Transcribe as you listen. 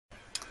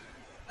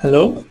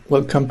Hello,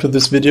 welcome to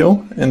this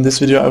video. In this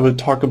video I will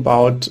talk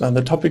about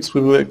the topics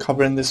we will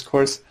cover in this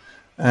course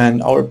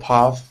and our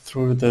path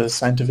through the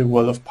scientific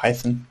world of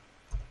Python.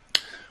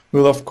 We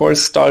will of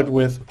course start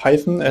with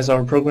Python as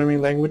our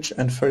programming language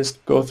and first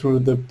go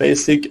through the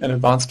basic and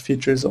advanced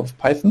features of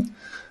Python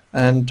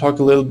and talk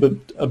a little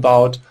bit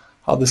about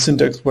how the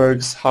syntax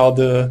works, how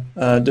the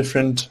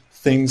different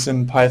things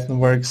in Python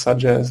work,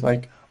 such as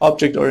like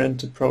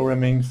object-oriented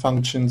programming,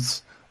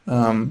 functions,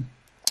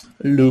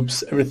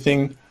 loops,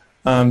 everything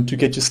to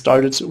get you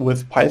started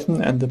with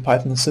Python and the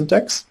Python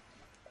syntax.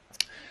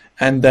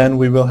 And then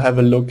we will have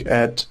a look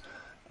at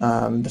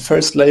the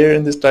first layer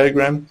in this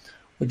diagram,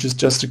 which is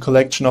just a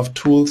collection of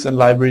tools and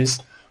libraries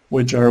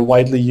which are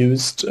widely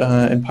used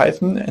in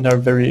Python and are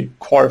very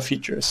core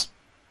features.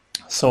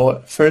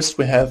 So first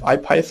we have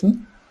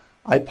IPython.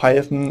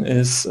 IPython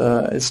is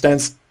it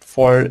stands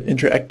for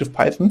Interactive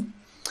Python,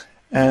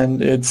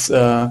 and it's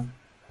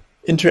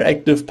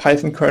interactive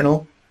Python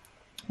kernel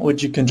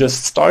which you can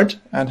just start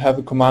and have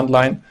a command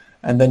line,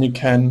 and then you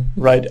can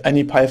write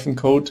any Python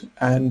code,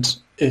 and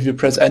if you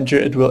press enter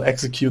it will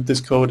execute this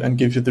code and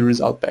give you the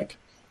result back.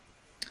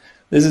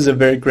 This is a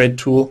very great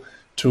tool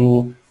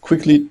to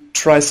quickly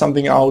try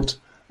something out,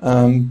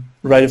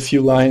 write a few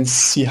lines,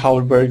 see how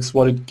it works,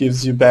 what it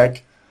gives you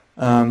back,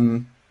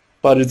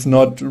 but it's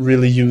not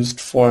really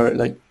used for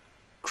like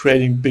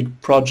creating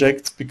big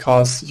projects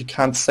because you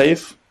can't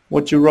save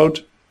what you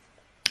wrote,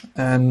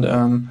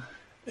 and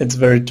it's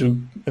very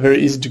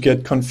easy to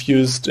get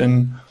confused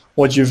in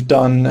what you've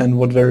done and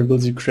what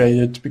variables you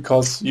created,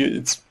 because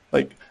it's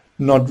like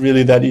not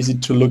really that easy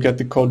to look at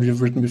the code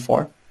you've written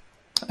before.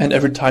 And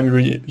every time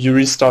you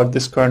restart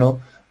this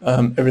kernel,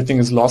 everything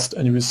is lost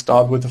and you will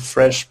start with a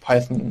fresh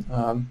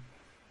Python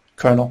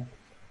kernel.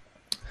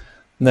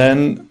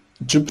 Then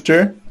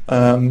Jupyter,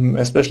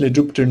 especially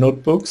Jupyter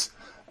notebooks,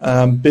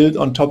 built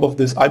on top of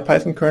this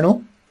IPython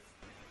kernel.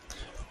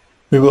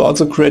 We will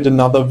also create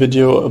another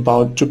video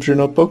about Jupyter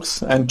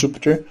notebooks and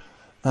Jupyter,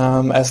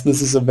 as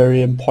this is a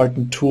very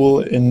important tool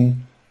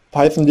in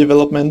Python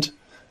development,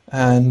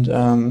 and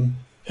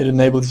it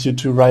enables you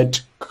to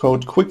write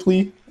code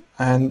quickly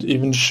and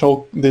even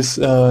show this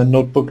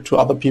notebook to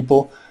other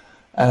people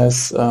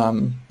as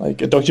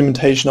like a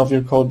documentation of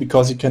your code,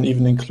 because you can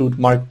even include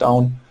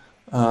Markdown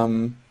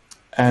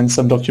and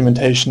some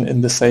documentation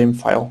in the same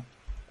file.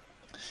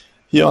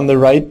 Here on the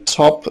right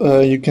top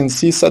you can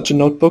see such a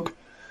notebook.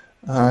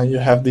 You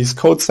have these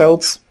code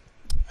cells,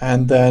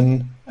 and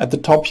then at the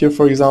top here,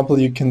 for example,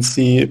 you can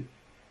see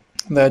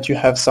that you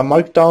have some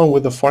Markdown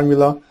with a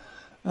formula,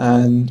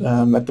 and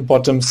at the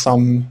bottom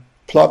some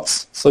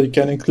plots, so you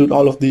can include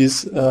all of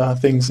these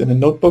things in a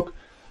notebook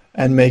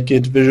and make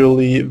it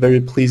visually very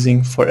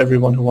pleasing for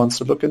everyone who wants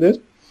to look at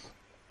it.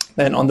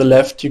 Then on the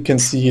left you can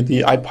see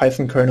the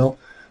IPython kernel,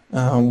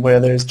 where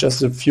there's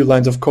just a few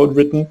lines of code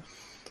written,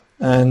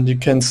 and you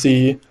can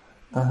see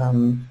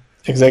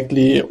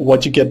exactly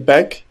what you get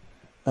back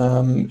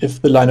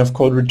if the line of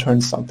code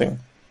returns something.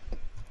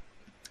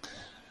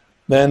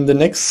 Then the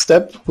next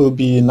step will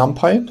be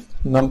NumPy.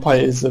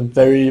 NumPy is a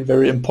very,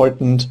 very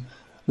important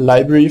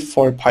library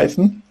for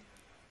Python.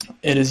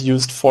 It is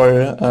used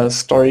for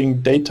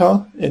storing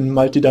data in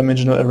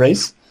multi-dimensional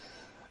arrays,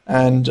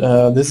 and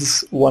this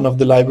is one of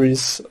the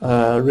libraries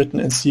written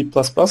in C++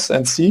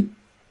 and C,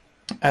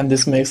 and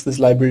this makes this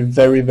library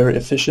very, very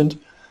efficient,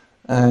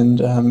 and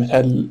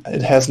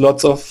it has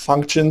lots of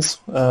functions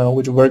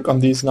which work on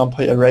these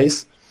NumPy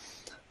arrays,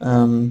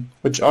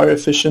 which are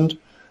efficient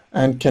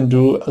and can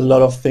do a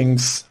lot of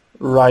things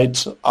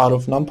right out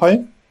of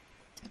NumPy.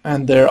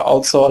 And there are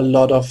also a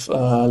lot of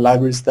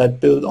libraries that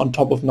build on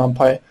top of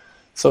NumPy,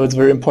 so it's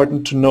very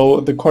important to know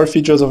the core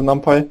features of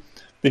NumPy,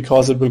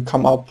 because it will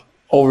come up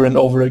over and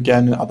over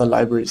again in other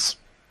libraries.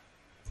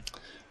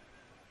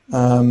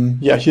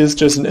 Yeah, here's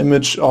just an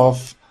image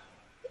of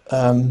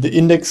the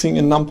indexing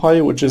in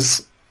NumPy, which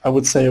is, I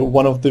would say,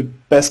 one of the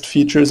best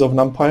features of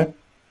NumPy.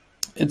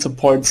 It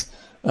supports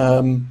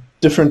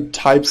different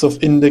types of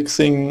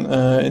indexing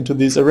into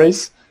these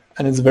arrays,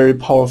 and it's very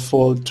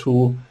powerful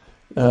to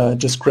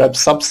just grab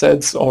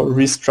subsets or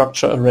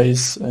restructure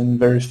arrays in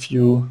very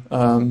few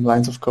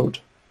lines of code,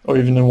 or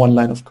even in one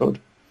line of code.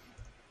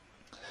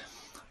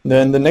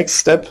 Then the next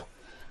step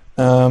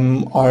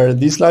are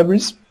these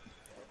libraries.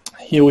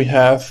 Here we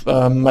have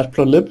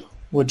matplotlib,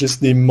 which is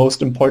the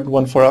most important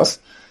one for us,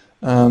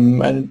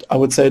 and I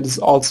would say it is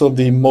also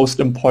the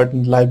most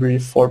important library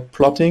for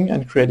plotting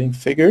and creating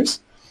figures.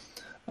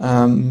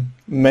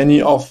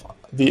 Many of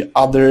the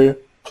other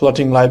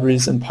plotting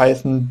libraries in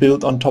Python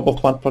build on top of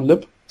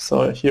matplotlib,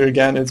 so here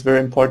again it's very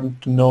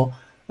important to know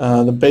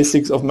the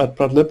basics of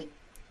matplotlib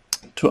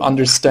to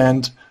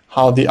understand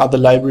how the other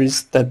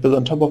libraries that build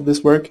on top of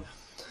this work,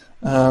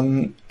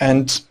 and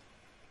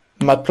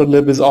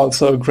matplotlib is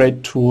also a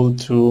great tool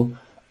to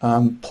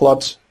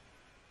plot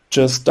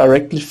just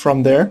directly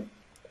from there,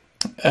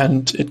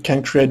 and it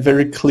can create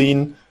very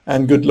clean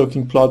and good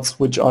looking plots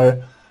which are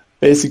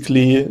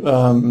basically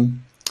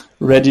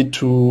ready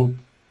to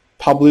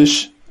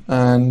publish,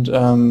 and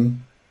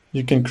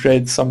you can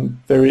create some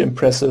very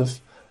impressive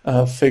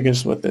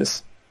figures with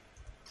this.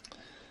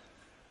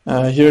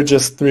 Here are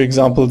just 3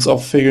 examples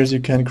of figures you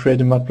can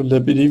create in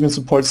Matplotlib. It even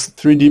supports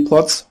 3D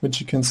plots, which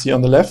you can see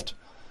on the left.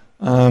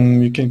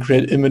 You can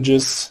create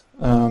images,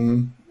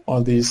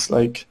 or these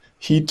like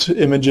heat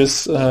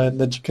images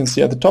that you can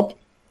see at the top.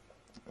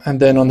 And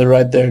then on the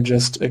right there,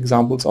 just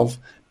examples of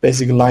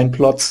basic line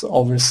plots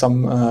over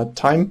some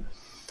time.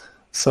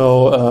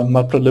 So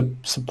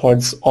Matplotlib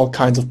supports all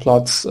kinds of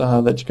plots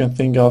that you can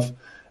think of,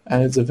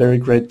 and it's a very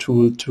great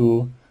tool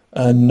to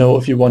know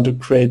if you want to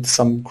create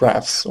some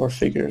graphs or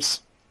figures.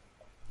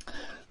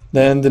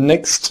 Then the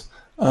next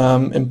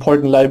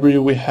important library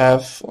we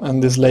have on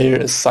this layer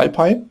is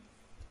Scipy.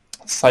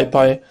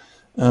 Scipy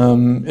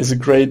is a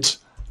great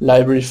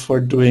library for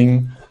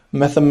doing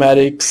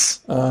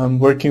mathematics,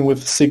 working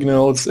with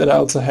signals. It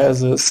also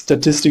has a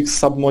statistics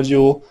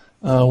submodule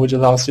which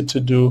allows you to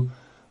do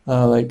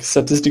like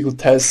statistical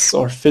tests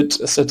or fit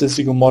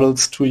statistical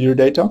models to your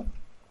data.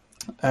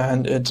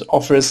 And it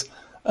offers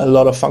a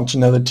lot of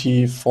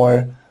functionality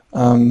for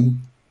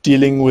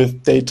dealing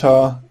with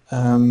data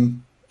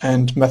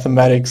and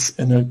mathematics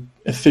in an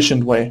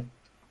efficient way.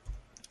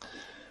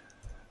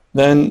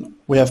 Then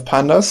we have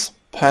Pandas.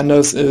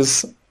 Pandas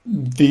is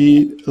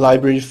the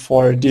library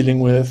for dealing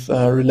with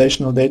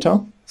relational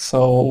data,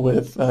 so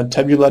with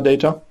tabular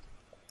data.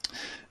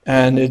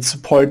 And it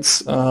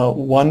supports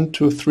 1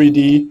 to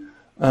 3D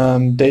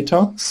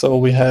data. So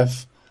we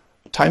have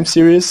time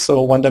series,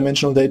 so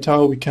one-dimensional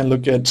data. We can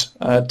look at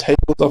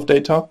tables of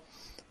data,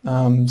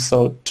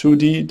 so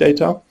 2D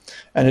data.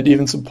 And it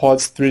even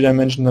supports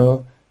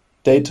 3-dimensional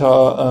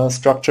data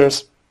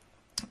structures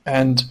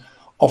and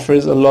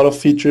offers a lot of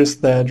features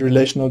that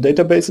relational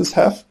databases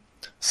have.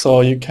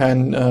 So you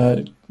can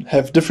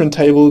have different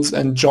tables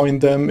and join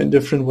them in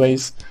different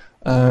ways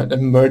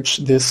and merge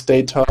this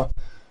data.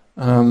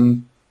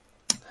 And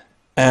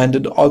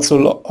it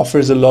also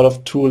offers a lot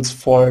of tools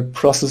for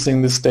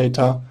processing this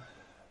data,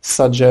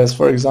 such as,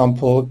 for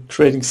example,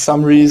 creating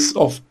summaries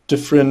of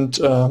different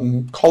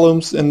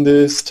columns in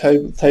these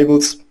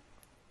tables.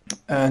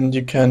 And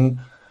you can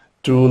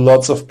do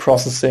lots of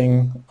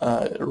processing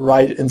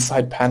right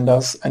inside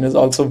Pandas, and is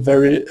also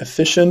very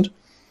efficient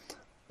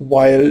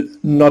while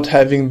not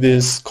having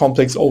this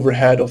complex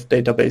overhead of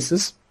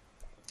databases.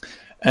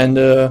 And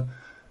the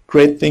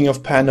great thing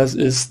of Pandas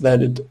is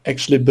that it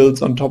actually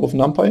builds on top of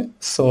NumPy.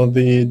 So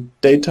the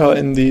data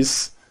in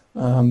these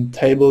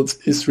tables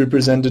is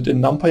represented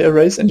in NumPy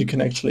arrays, and you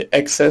can actually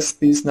access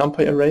these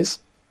NumPy arrays.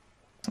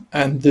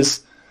 And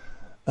this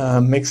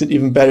makes it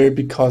even better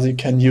because you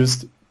can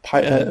use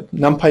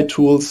NumPy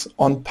tools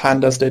on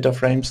Pandas data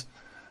frames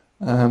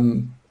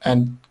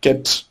and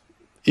get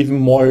even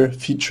more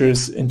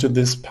features into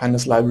this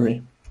Pandas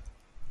library.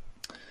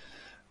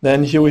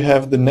 Then here we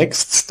have the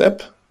next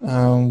step,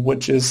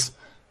 which is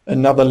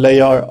another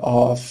layer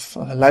of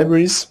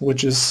libraries,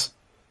 which is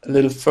a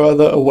little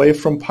further away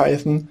from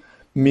Python,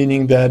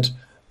 meaning that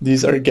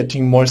these are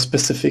getting more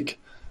specific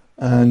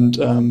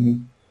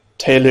and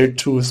tailored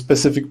to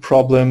specific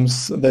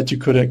problems that you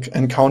could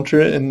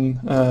encounter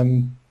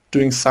in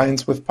doing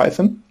science with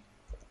Python.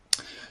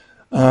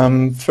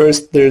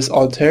 First, there's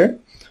Altair.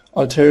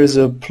 Altair is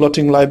a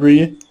plotting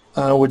library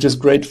which is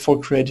great for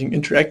creating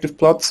interactive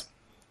plots,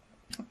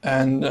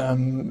 and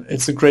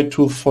it's a great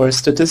tool for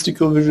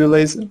statistical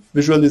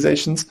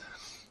visualizations,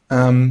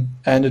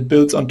 and it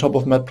builds on top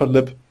of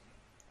Matplotlib.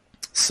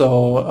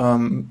 So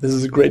this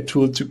is a great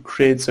tool to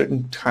create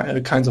certain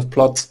kinds of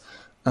plots.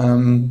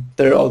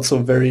 They're also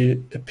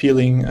very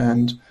appealing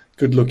and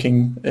good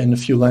looking in a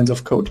few lines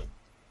of code.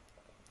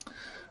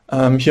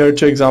 Here are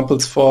 2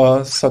 examples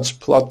for such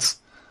plots.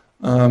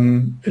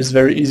 It's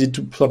very easy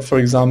to plot, for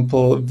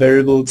example,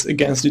 variables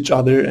against each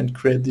other and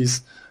create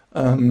these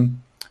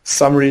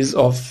summaries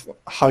of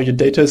how your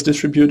data is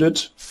distributed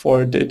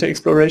for data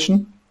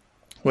exploration,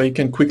 where you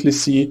can quickly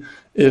see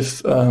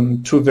if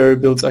 2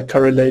 variables are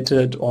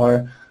correlated,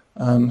 or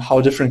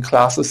how different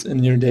classes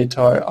in your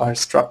data are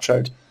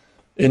structured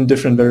in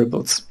different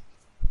variables.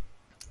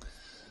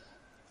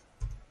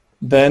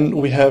 Then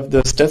we have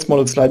the stats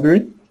models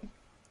library.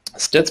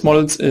 Stats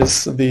models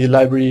is the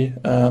library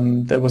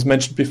that was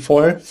mentioned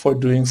before for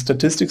doing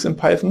statistics in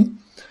Python,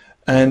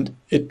 and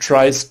it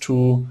tries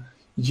to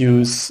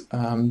use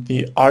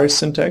the R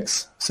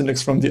syntax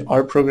from the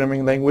R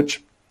programming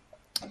language,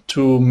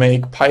 to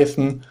make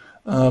Python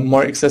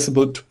more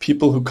accessible to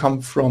people who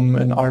come from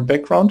an R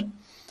background,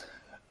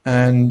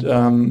 and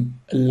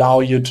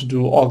allow you to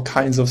do all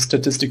kinds of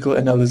statistical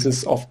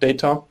analysis of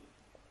data.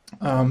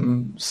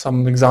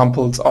 Some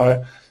examples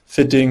are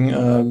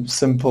fitting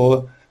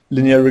simple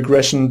linear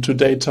regression to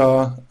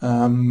data,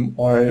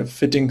 or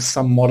fitting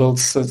some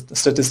models,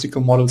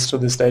 statistical models to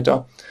this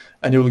data,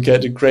 and you will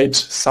get a great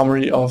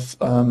summary of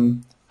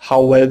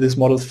how well this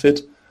model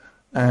fit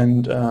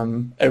and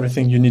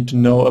everything you need to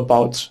know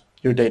about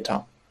your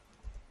data.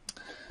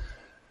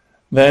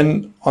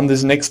 Then on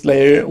this next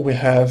layer we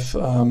have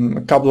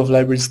a couple of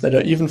libraries that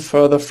are even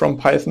further from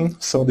Python,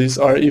 so these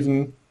are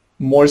even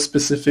more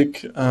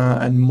specific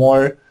and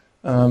more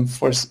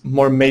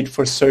made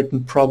for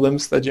certain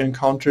problems that you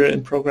encounter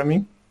in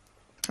programming.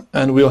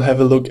 And we'll have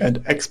a look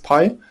at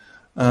XPy,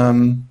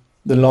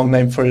 The long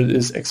name for it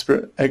is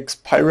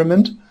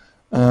experiment,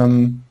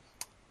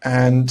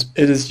 and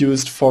it is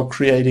used for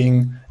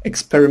creating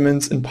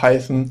experiments in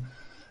Python.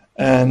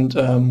 And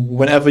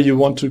whenever you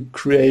want to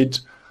create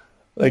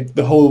like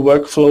the whole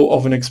workflow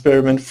of an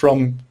experiment,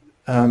 from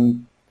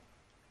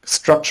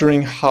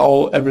structuring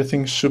how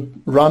everything should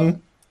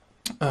run,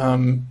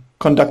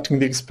 conducting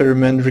the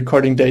experiment,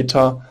 recording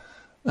data,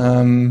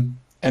 and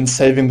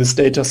saving this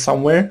data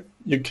somewhere,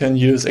 you can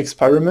use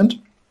experiment.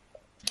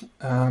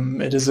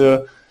 It is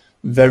a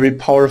very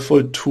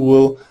powerful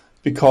tool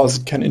because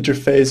it can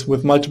interface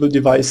with multiple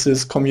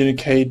devices,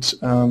 communicate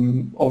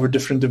over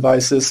different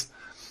devices,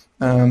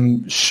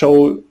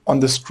 show on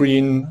the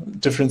screen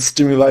different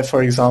stimuli,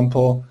 for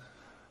example.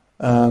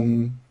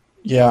 And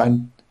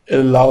it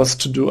allows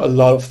to do a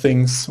lot of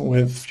things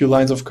with few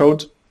lines of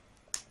code.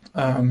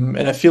 And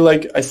I feel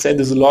like I say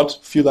this a lot,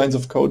 few lines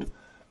of code,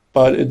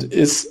 but it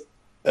is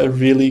a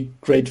really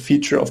great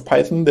feature of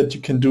Python that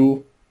you can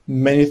do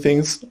many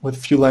things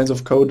with few lines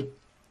of code,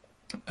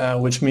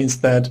 which means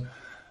that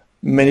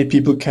many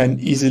people can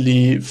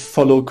easily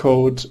follow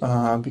code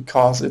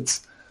because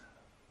it's,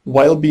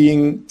 while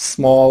being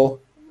small,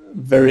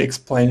 very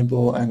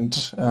explainable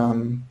and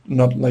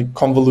not like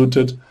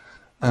convoluted,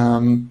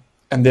 and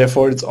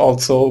therefore it's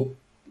also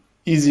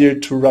easier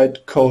to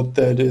write code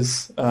that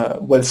is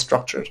well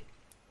structured,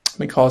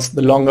 because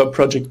the longer a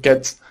project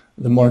gets,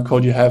 the more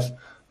code you have,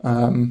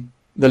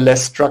 the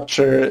less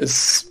structure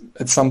is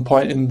at some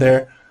point in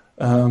there,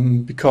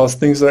 because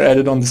things are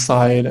added on the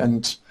side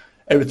and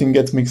everything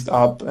gets mixed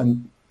up,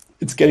 and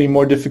it's getting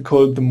more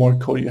difficult the more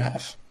code you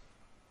have.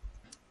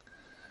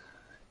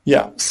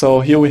 Yeah,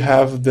 so here we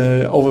have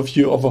the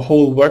overview of a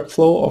whole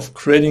workflow of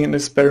creating an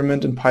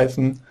experiment in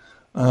Python,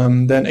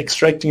 then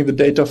extracting the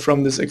data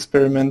from this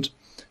experiment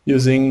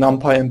using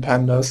NumPy and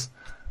Pandas,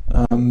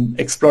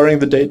 exploring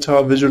the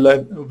data,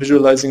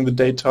 visualizing the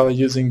data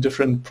using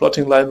different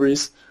plotting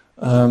libraries,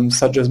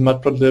 such as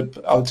Matplotlib,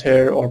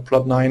 Altair, or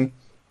Plot9.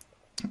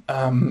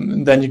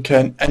 Then you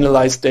can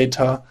analyze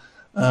data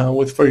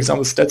with, for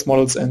example, stats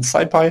models and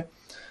Scipy,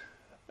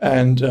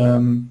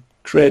 and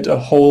create a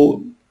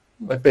whole,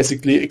 like,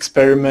 basically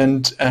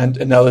experiment and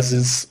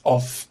analysis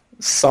of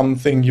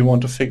something you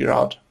want to figure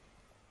out.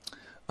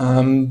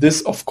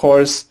 This, of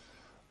course,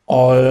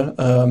 all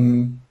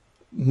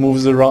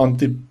moves around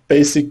the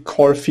basic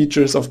core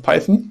features of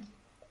Python.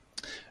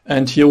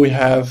 And here we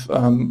have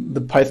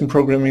the Python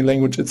programming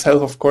language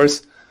itself, of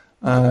course,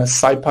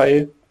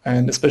 Scipy,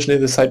 and especially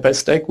the Scipy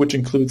stack, which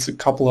includes a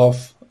couple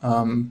of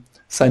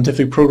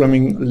scientific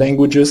programming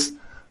languages,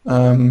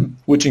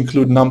 which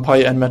include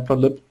NumPy and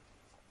Matplotlib.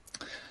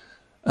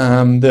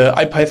 The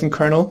IPython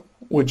kernel,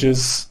 which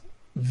is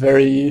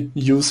very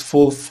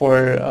useful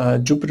for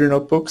Jupyter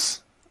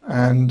notebooks,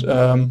 and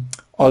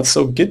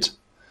also Git.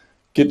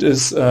 Git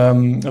is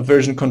a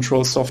version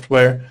control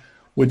software,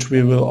 which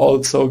we will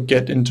also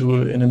get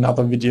into in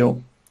another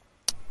video.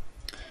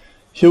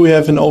 Here we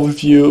have an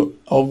overview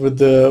over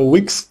the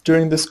weeks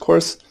during this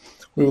course.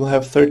 We will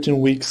have 13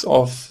 weeks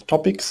of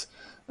topics,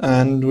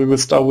 and we will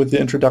start with the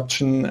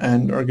introduction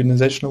and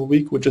organizational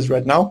week, which is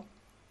right now.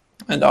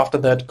 And after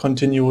that,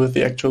 continue with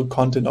the actual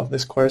content of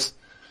this course,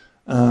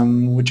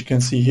 which you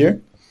can see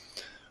here.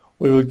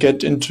 We will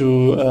get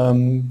into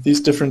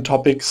these different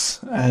topics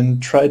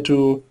and try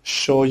to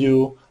show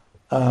you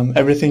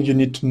everything you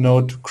need to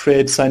know to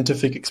create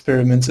scientific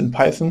experiments in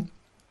Python,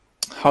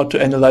 how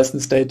to analyze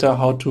this data,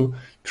 how to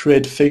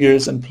create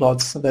figures and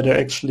plots that are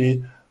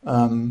actually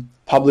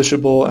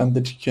publishable and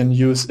that you can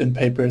use in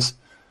papers.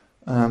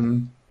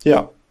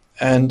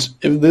 And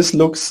if this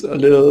looks a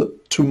little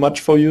too much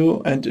for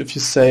you, and if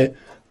you say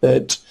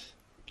that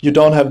you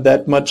don't have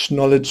that much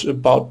knowledge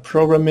about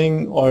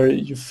programming, or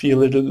you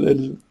feel a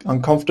little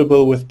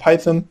uncomfortable with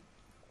Python,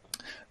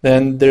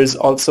 then there's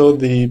also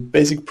the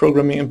basic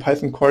programming in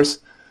Python course,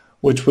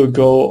 which will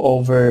go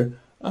over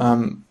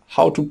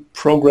how to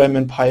program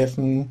in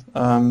Python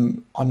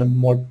on a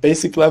more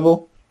basic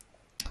level.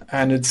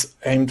 And it's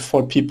aimed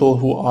for people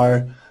who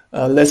are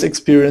less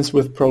experienced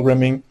with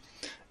programming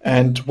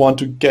and want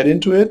to get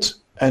into it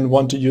and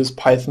want to use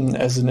Python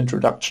as an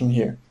introduction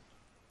here.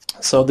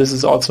 So this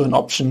is also an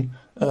option.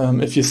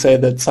 If you say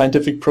that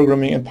scientific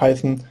programming in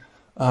Python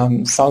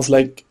sounds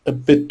like a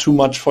bit too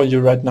much for you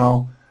right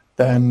now,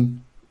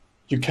 then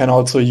you can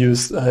also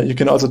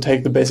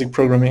take the basic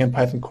programming in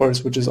Python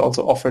course, which is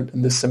also offered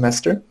in this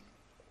semester.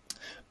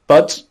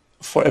 But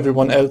for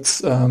everyone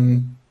else,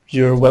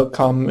 you're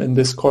welcome in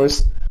this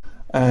course,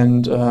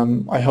 and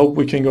I hope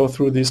we can go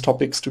through these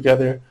topics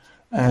together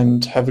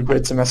and have a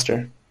great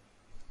semester.